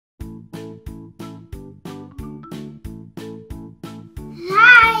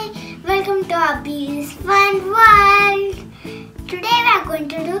to Abeer's Fun World. Today we are going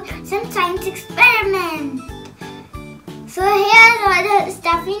to do some science experiment. So here's all the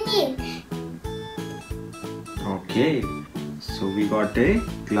stuff we need. Okay, so we got a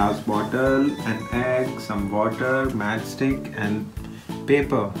glass bottle, an egg, some water, matchstick and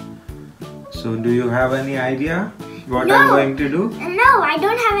paper. So do you have any idea what I'm going to do? No, I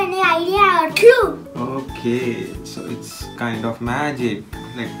don't have any idea or clue. Okay, so it's kind of magic.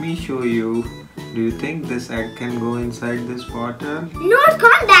 Let me show you. Do you think this egg can go inside this bottle? No, it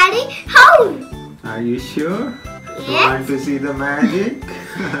can't, Daddy. How? Are you sure? Yes. You want to see the magic?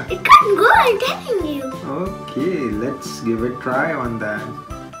 It can't go, I'm telling you. Okay, let's give a try on that.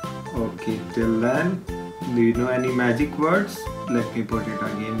 Okay, till then, do you know any magic words? Let me put it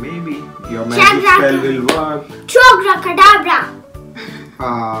again. Maybe your magic spell will work. Chokra-kadabra.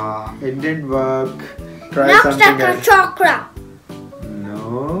 It didn't work. Try something else. Chokra.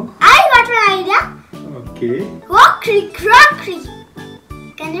 No. I got an idea. Okay. Crockery, crockery.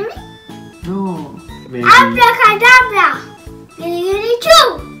 Can you read? No. Maybe. Abracadabra. Gilly choo.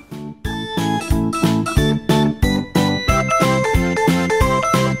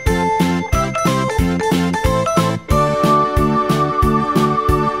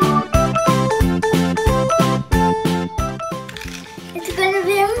 It's going to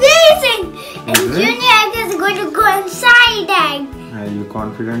be amazing. And Junior Egg is going to go inside egg. Are you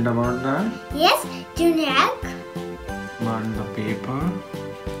confident about that? Yes, Junior Egg. Burn the paper.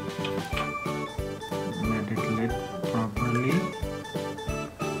 Let it lit properly.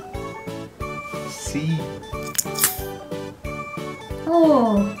 See.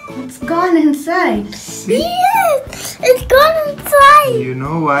 Oh, it's gone inside. See? Yes, it's gone inside. You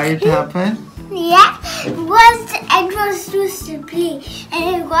know why it happened? Yeah, because the egg was too slippery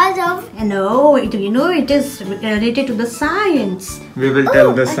and it was of. No, it is related to the science. We will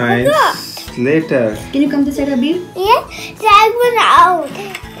tell the science later. Can you come this side, Abeer? Yeah, the egg went out.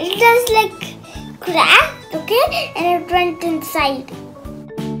 It just like cracked, okay, and it went inside.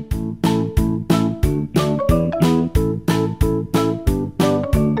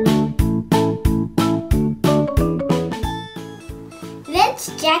 Let's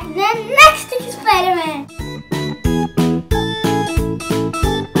check the next experiment.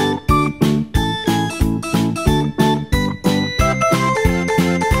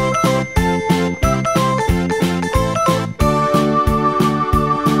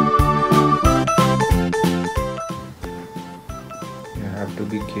 You have to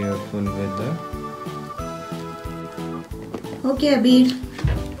be careful with the. Okay, Abeer.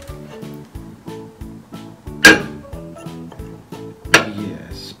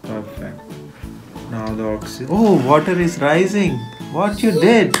 Yes, perfect. Now the oxygen. Oh, water is rising. What you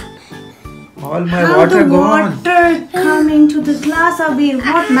did? All my How water the gone. water come into the glass, Abeer?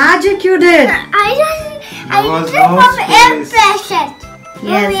 What magic you did? I was didn't no have air space. pressure.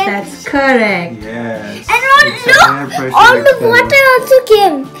 Yes, that's correct. Yes. And It's an air look, pressure all the experiment. water also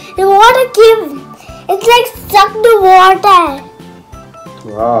came. The water came. It's like sucked the water.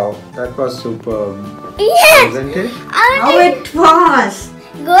 Wow, that was superb. Yes. Isn't it? How it was.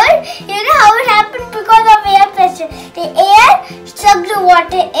 Good. You know how it happened because of air pressure. The air sucked the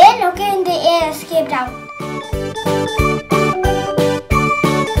water in, okay, and the air escaped out.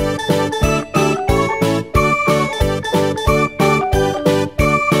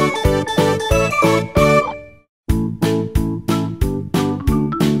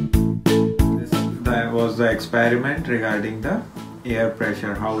 That was the experiment regarding the air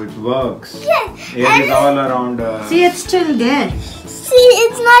pressure, how it works. Yes. Air is all around. See, it's still there. See,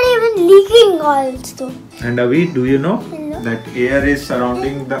 it's not even leaking also. And Avi, do you know No. that air is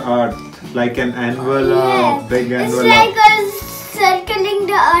surrounding the earth like an envelope, Yes. big It's envelope? like circling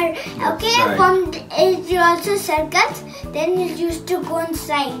the earth. Okay, right. from it also circles. Then it used to go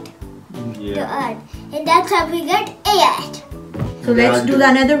inside the Yeah. earth, and that's how we get air. So let's do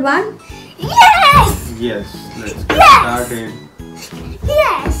another one. Yes. Yes, let's get Yes. started.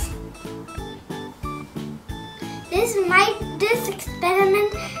 Yes. This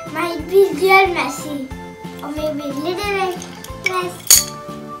experiment might be real messy, or maybe little messy.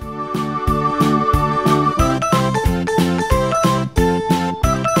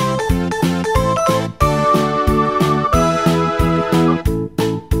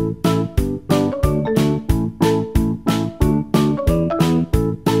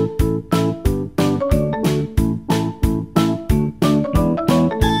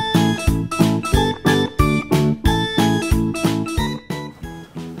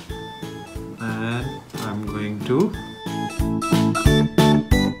 And I'm going to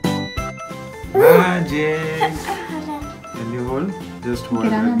magic. Can you hold? Just hold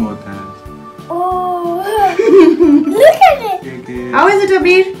Okay, with Rana. both hands. Oh, look at it. Okay. How is it,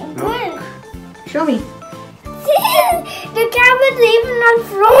 Abeer? Good. Show me. See, the cap is even not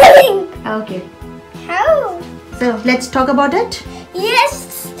falling. Okay. How? So let's talk about it.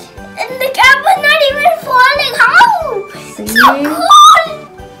 Yes, and the cap is not even falling. How? See? It's so cool.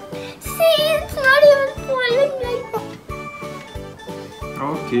 See, it's not even falling like that.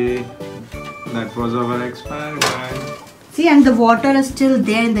 Okay. That was our experiment. See, and the water is still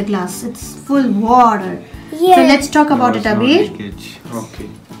there in the glass. It's full water. Yeah. So let's talk about There it, was no Abeer. leakage. Okay.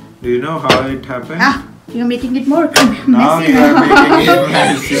 Do you know how it happened? Ah, you're making it more Now messy. you are making it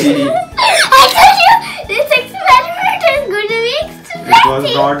messy. I told you this experiment is going to be It was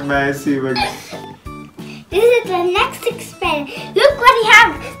messy. not messy, but This is the next experiment. Look what we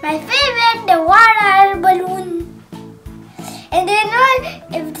have. My favorite, the water balloon. And then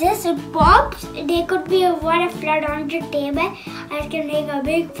if this pops, there could be a water flood on the table. I can make a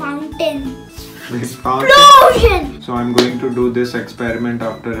big fountain. this fountain. Explosion! So I'm going to do this experiment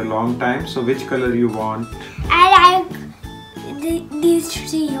after a long time. So which color you want? I like these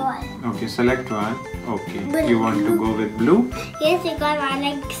three all. Okay, select one. Okay. Blue. You want to go with blue? Yes, because I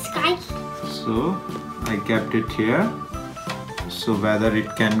like sky. So I kept it here. So whether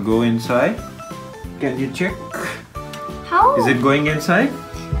it can go inside? Can you check? How? Is it going inside?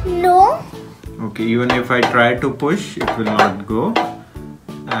 No. Okay, even if I try to push, it will not go.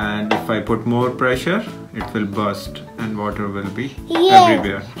 And if I put more pressure, it will burst and water will be Yeah.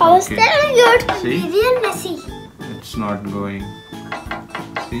 everywhere. I was Okay. telling you it would be See? real messy. It's not going.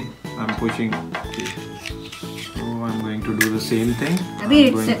 See, I'm pushing. Okay. So I'm going to do the same thing. Abeer,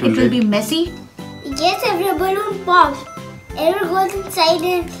 I'm going to it will lift- be messy. Yes, if the balloon pops, it goes inside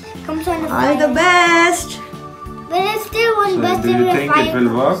and comes on the All fire. the best. But it still won't So burst do if you the think fire it will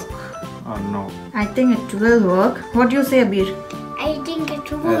comes. work or no? I think it will work. What do you say, Abeer? I think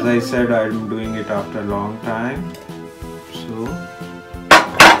it will. As I said, I'm doing it after a long time. So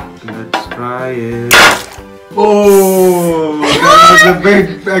let's try it. Oh, that was a big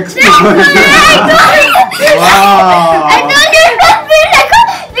explosion. Wow, I told you it would be like a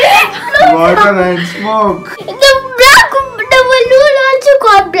big explosion. water and smoke. The balloon also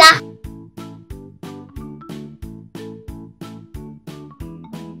got black.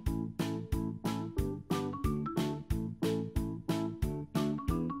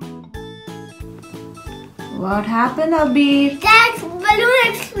 What happened, Abeer? That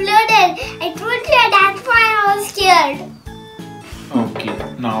balloon exploded. I told you that's why I was scared.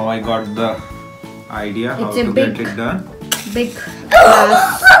 Okay, now I got the idea how It's a to big- get it done. Big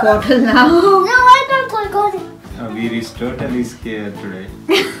glass bottle now. No, I don't go there. Abeer is totally scared today.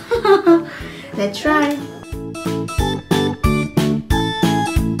 Let's try.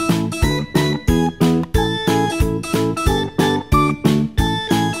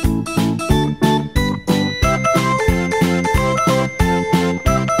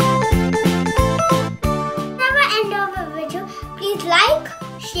 Never end of a video. Please like,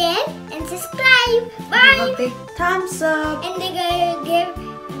 share, and subscribe. Bye. Give a big thumbs up. And they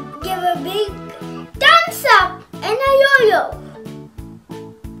give a big thumbs up and a yo-yo.